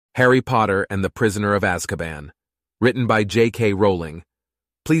Harry Potter and the Prisoner of Azkaban, written by J.K. Rowling.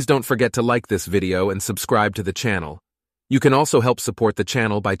 Please don't forget to like this video and subscribe to the channel. You can also help support the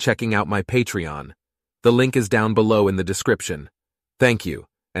channel by checking out my Patreon. The link is down below in the description. Thank you,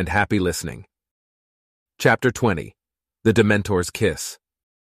 and happy listening. Chapter 20. The Dementor's Kiss.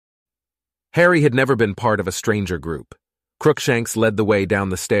 Harry had never been part of a stranger group. Crookshanks led the way down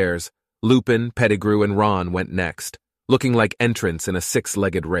the stairs. Lupin, Pettigrew, and Ron went next, looking like entrants in a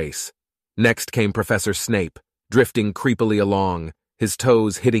six-legged race. Next came Professor Snape, drifting creepily along, his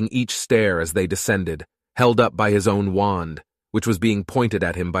toes hitting each stair as they descended, held up by his own wand, which was being pointed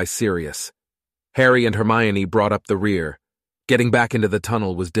at him by Sirius. Harry and Hermione brought up the rear. Getting back into the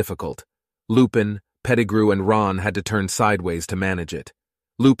tunnel was difficult. Lupin, Pettigrew, and Ron had to turn sideways to manage it.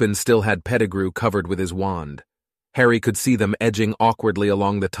 Lupin still had Pettigrew covered with his wand. Harry could see them edging awkwardly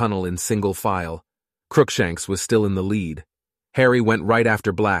along the tunnel in single file. Crookshanks was still in the lead. Harry went right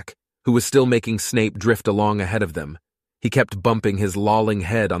after Black, who was still making Snape drift along ahead of them. He kept bumping his lolling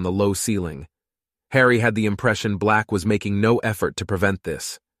head on the low ceiling. Harry had the impression Black was making no effort to prevent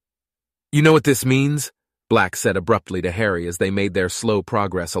this. "You know what this means?" Black said abruptly to Harry as they made their slow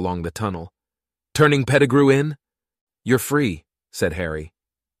progress along the tunnel. "Turning Pettigrew in?" "You're free," said Harry.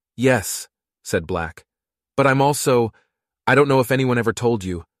 "Yes," said Black. "But I don't know if anyone ever told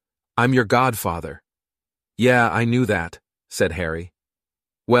you, I'm your godfather." "Yeah, I knew that," said Harry.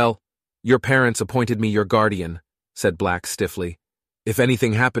 "Well, your parents appointed me your guardian," said Black stiffly. "If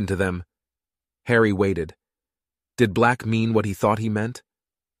anything happened to them—" Harry waited. Did Black mean what he thought he meant?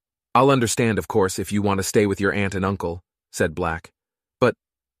 "I'll understand, of course, if you want to stay with your aunt and uncle," said Black. "But,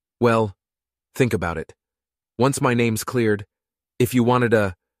 well, think about it. Once my name's cleared, if you wanted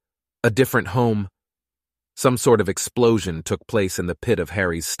a different home—" Some sort of explosion took place in the pit of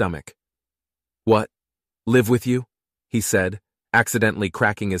Harry's stomach. "What? Live with you?" he said, accidentally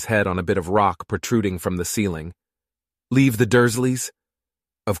cracking his head on a bit of rock protruding from the ceiling. "Leave the Dursleys?"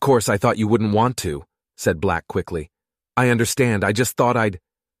 "Of course, I thought you wouldn't want to," said Black quickly. "I understand, I just thought I'd—"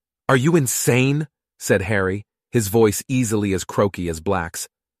 "Are you insane?" said Harry, his voice easily as croaky as Black's.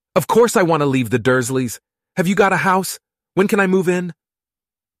 "Of course I want to leave the Dursleys. Have you got a house? When can I move in?"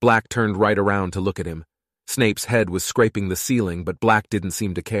 Black turned right around to look at him. Snape's head was scraping the ceiling, but Black didn't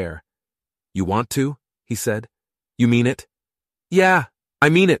seem to care. "You want to?" he said. "You mean it?" "Yeah, I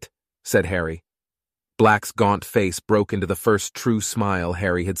mean it," said Harry. Black's gaunt face broke into the first true smile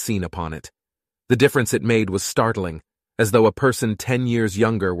Harry had seen upon it. The difference it made was startling, as though a person 10 years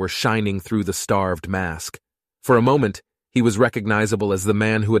younger were shining through the starved mask. For a moment, he was recognizable as the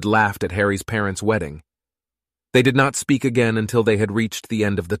man who had laughed at Harry's parents' wedding. They did not speak again until they had reached the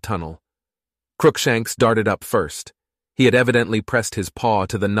end of the tunnel. Crookshanks darted up first. He had evidently pressed his paw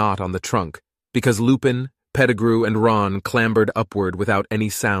to the knot on the trunk, because Lupin, Pettigrew, and Ron clambered upward without any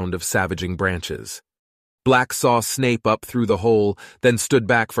sound of savaging branches. Black saw Snape up through the hole, then stood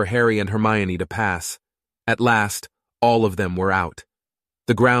back for Harry and Hermione to pass. At last, all of them were out.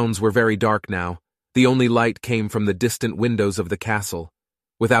 The grounds were very dark now. The only light came from the distant windows of the castle.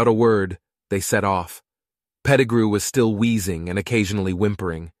 Without a word, they set off. Pettigrew was still wheezing and occasionally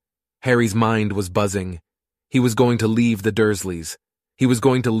whimpering. Harry's mind was buzzing. He was going to leave the Dursleys. He was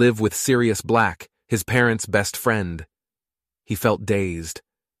going to live with Sirius Black, his parents' best friend. He felt dazed.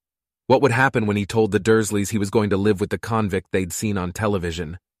 What would happen when he told the Dursleys he was going to live with the convict they'd seen on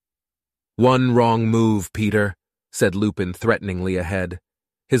television? "One wrong move, Peter," said Lupin threateningly ahead.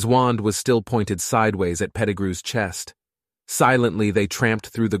 His wand was still pointed sideways at Pettigrew's chest. Silently they tramped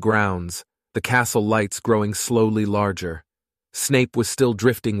through the grounds, the castle lights growing slowly larger. Snape was still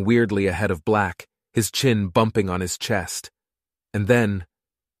drifting weirdly ahead of Black, his chin bumping on his chest. And then,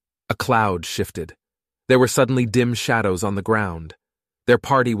 a cloud shifted. There were suddenly dim shadows on the ground. Their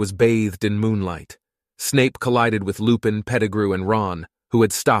party was bathed in moonlight. Snape collided with Lupin, Pettigrew, and Ron, who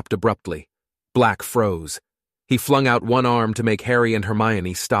had stopped abruptly. Black froze. He flung out one arm to make Harry and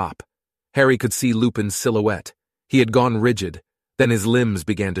Hermione stop. Harry could see Lupin's silhouette. He had gone rigid. Then his limbs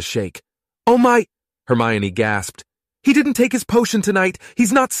began to shake. "Oh my!" Hermione gasped. "He didn't take his potion tonight.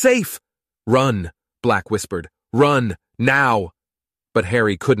 He's not safe." "Run," Black whispered. "Run, now." But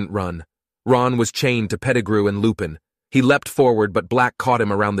Harry couldn't run. Ron was chained to Pettigrew and Lupin. He leapt forward, but Black caught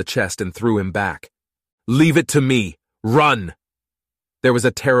him around the chest and threw him back. "Leave it to me. Run!" There was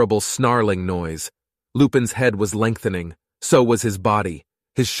a terrible snarling noise. Lupin's head was lengthening. So was his body.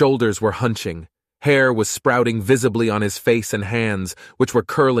 His shoulders were hunching. Hair was sprouting visibly on his face and hands, which were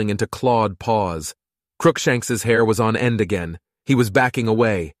curling into clawed paws. Crookshanks's hair was on end again. He was backing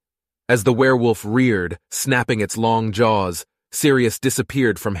away. As the werewolf reared, snapping its long jaws, Sirius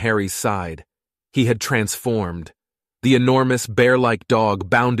disappeared from Harry's side. He had transformed. The enormous bear-like dog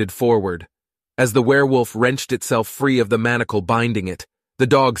bounded forward. As the werewolf wrenched itself free of the manacle binding it, the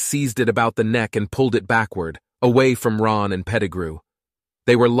dog seized it about the neck and pulled it backward, away from Ron and Pettigrew.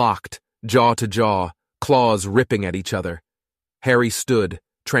 They were locked, jaw to jaw, claws ripping at each other. Harry stood,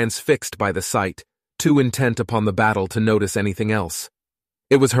 transfixed by the sight, too intent upon the battle to notice anything else.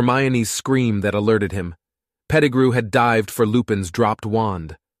 It was Hermione's scream that alerted him. Pettigrew had dived for Lupin's dropped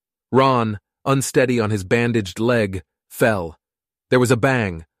wand. Ron, unsteady on his bandaged leg, fell. There was a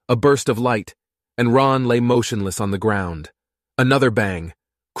bang, a burst of light, and Ron lay motionless on the ground. Another bang.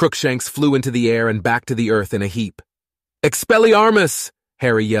 Crookshanks flew into the air and back to the earth in a heap. "Expelliarmus!"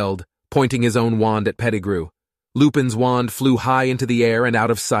 Harry yelled, pointing his own wand at Pettigrew. Lupin's wand flew high into the air and out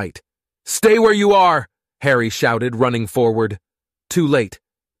of sight. "Stay where you are!" Harry shouted, running forward. Too late.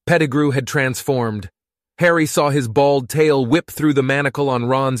 Pettigrew had transformed. Harry saw his bald tail whip through the manacle on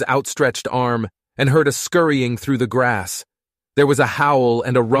Ron's outstretched arm and heard a scurrying through the grass. There was a howl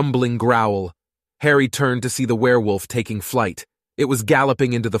and a rumbling growl. Harry turned to see the werewolf taking flight. It was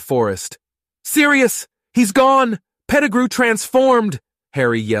galloping into the forest. "Sirius! He's gone! Pettigrew transformed!"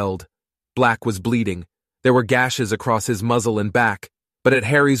 Harry yelled. Black was bleeding. There were gashes across his muzzle and back, but at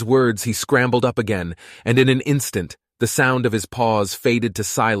Harry's words he scrambled up again, and in an instant the sound of his paws faded to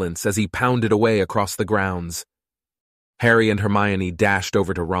silence as he pounded away across the grounds. Harry and Hermione dashed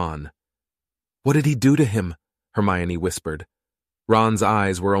over to Ron. "What did he do to him?" Hermione whispered. Ron's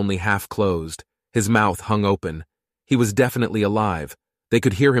eyes were only half closed. His mouth hung open. He was definitely alive. They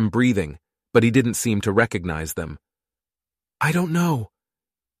could hear him breathing, but he didn't seem to recognize them. "I don't know."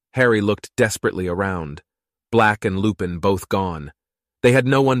 Harry looked desperately around. Black and Lupin both gone. They had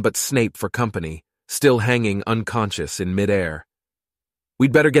no one but Snape for company, still hanging unconscious in midair.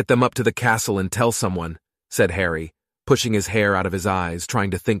 "We'd better get them up to the castle and tell someone," said Harry, pushing his hair out of his eyes,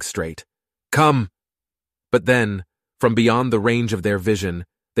 trying to think straight. "Come!" But then, from beyond the range of their vision,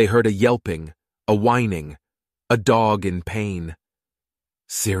 they heard a yelping, a whining, a dog in pain.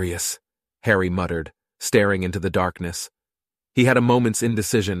 "Sirius," Harry muttered, staring into the darkness. He had a moment's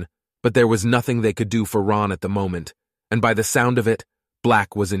indecision, but there was nothing they could do for Ron at the moment, and by the sound of it,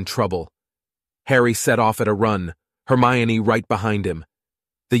 Black was in trouble. Harry set off at a run, Hermione right behind him.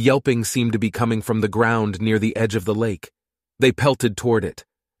 The yelping seemed to be coming from the ground near the edge of the lake. They pelted toward it,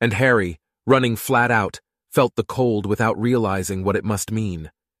 and Harry, running flat out, felt the cold without realizing what it must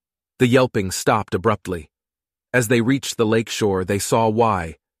mean. The yelping stopped abruptly. As they reached the lake shore, they saw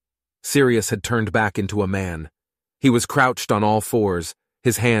why. Sirius had turned back into a man. He was crouched on all fours,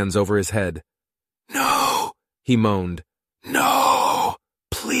 his hands over his head. "No!" he moaned. "No!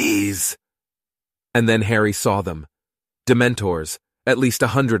 Please!" And then Harry saw them. Dementors, at least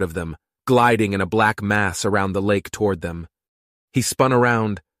 100 of them, gliding in a black mass around the lake toward them. He spun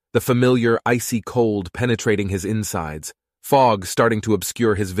around, the familiar icy cold penetrating his insides, fog starting to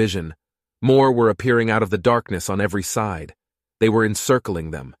obscure his vision. More were appearing out of the darkness on every side. They were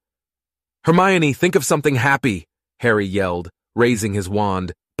encircling them. "Hermione, think of something happy!" Harry yelled, raising his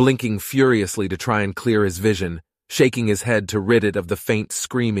wand, blinking furiously to try and clear his vision, shaking his head to rid it of the faint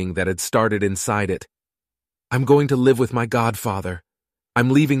screaming that had started inside it. "I'm going to live with my godfather.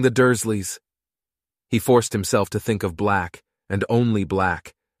 I'm leaving the Dursleys." He forced himself to think of Black, and only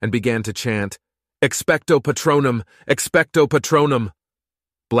Black, and began to chant, "Expecto Patronum! Expecto Patronum!"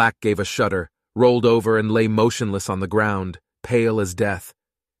 Black gave a shudder, rolled over and lay motionless on the ground, pale as death.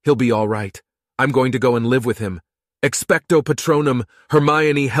 "He'll be all right. I'm going to go and live with him. Expecto Patronum!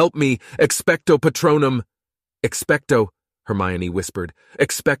 Hermione, help me! Expecto Patronum!" "Expecto," Hermione whispered.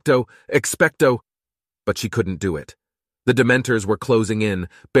 "Expecto, expecto." But she couldn't do it. The Dementors were closing in,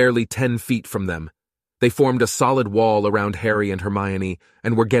 barely 10 feet from them. They formed a solid wall around Harry and Hermione,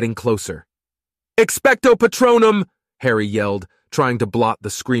 and were getting closer. "Expecto Patronum!" Harry yelled, trying to blot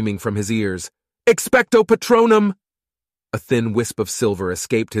the screaming from his ears. "Expecto Patronum!" A thin wisp of silver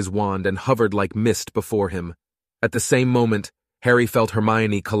escaped his wand and hovered like mist before him. At the same moment, Harry felt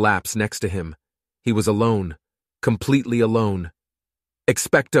Hermione collapse next to him. He was alone, completely alone.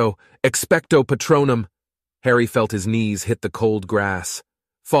 "Expecto, expecto Patronum!" Harry felt his knees hit the cold grass.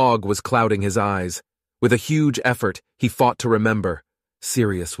 Fog was clouding his eyes. With a huge effort, he fought to remember.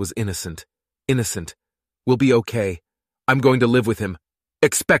 Sirius was innocent. Innocent. "We'll be okay. I'm going to live with him.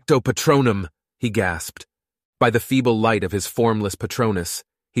 Expecto Patronum!" he gasped. By the feeble light of his formless Patronus,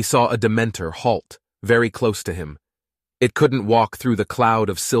 he saw a Dementor halt, very close to him. It couldn't walk through the cloud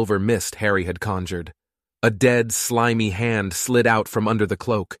of silver mist Harry had conjured. A dead, slimy hand slid out from under the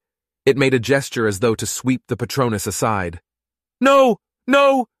cloak. It made a gesture as though to sweep the Patronus aside. "No!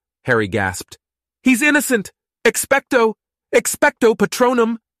 No!" Harry gasped. "He's innocent! Expecto! Expecto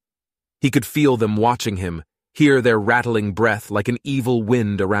Patronum!" He could feel them watching him, hear their rattling breath like an evil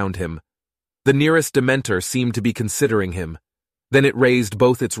wind around him. The nearest Dementor seemed to be considering him. Then it raised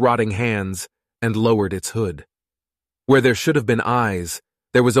both its rotting hands and lowered its hood. Where there should have been eyes,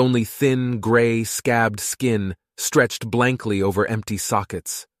 there was only thin, gray, scabbed skin stretched blankly over empty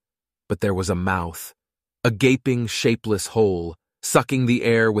sockets. But there was a mouth, a gaping, shapeless hole, sucking the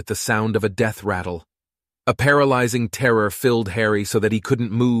air with the sound of a death rattle. A paralyzing terror filled Harry so that he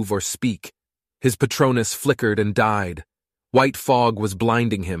couldn't move or speak. His Patronus flickered and died. White fog was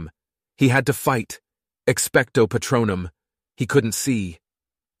blinding him. He had to fight. Expecto Patronum. He couldn't see.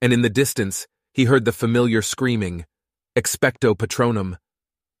 And in the distance, he heard the familiar screaming. Expecto Patronum.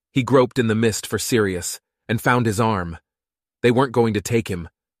 He groped in the mist for Sirius and found his arm. They weren't going to take him.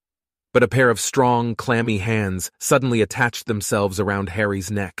 But a pair of strong, clammy hands suddenly attached themselves around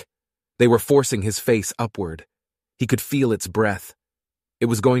Harry's neck. They were forcing his face upward. He could feel its breath. It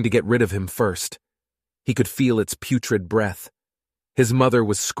was going to get rid of him first. He could feel its putrid breath. His mother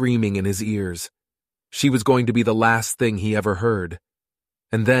was screaming in his ears. She was going to be the last thing he ever heard.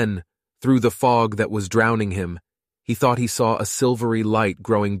 And then, through the fog that was drowning him, he thought he saw a silvery light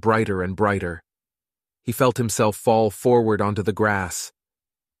growing brighter and brighter. He felt himself fall forward onto the grass.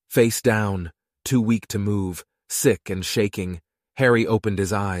 Face down, too weak to move, sick and shaking, Harry opened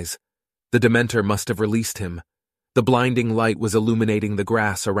his eyes. The Dementor must have released him. The blinding light was illuminating the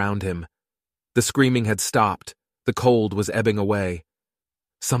grass around him. The screaming had stopped. The cold was ebbing away.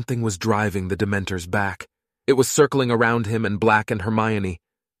 Something was driving the Dementor's back. It was circling around him and Black and Hermione.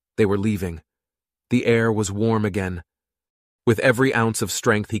 They were leaving. The air was warm again. With every ounce of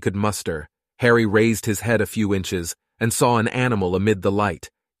strength he could muster, Harry raised his head a few inches and saw an animal amid the light,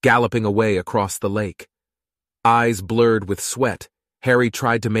 galloping away across the lake. Eyes blurred with sweat, Harry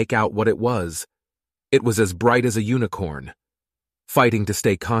tried to make out what it was. It was as bright as a unicorn. Fighting to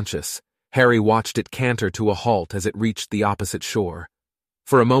stay conscious, Harry watched it canter to a halt as it reached the opposite shore.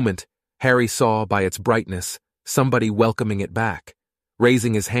 For a moment, Harry saw, by its brightness, somebody welcoming it back,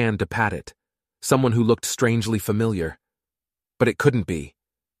 raising his hand to pat it, someone who looked strangely familiar. But it couldn't be.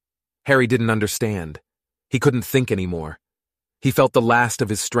 Harry didn't understand. He couldn't think anymore. He felt the last of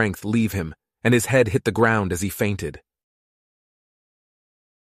his strength leave him, and his head hit the ground as he fainted.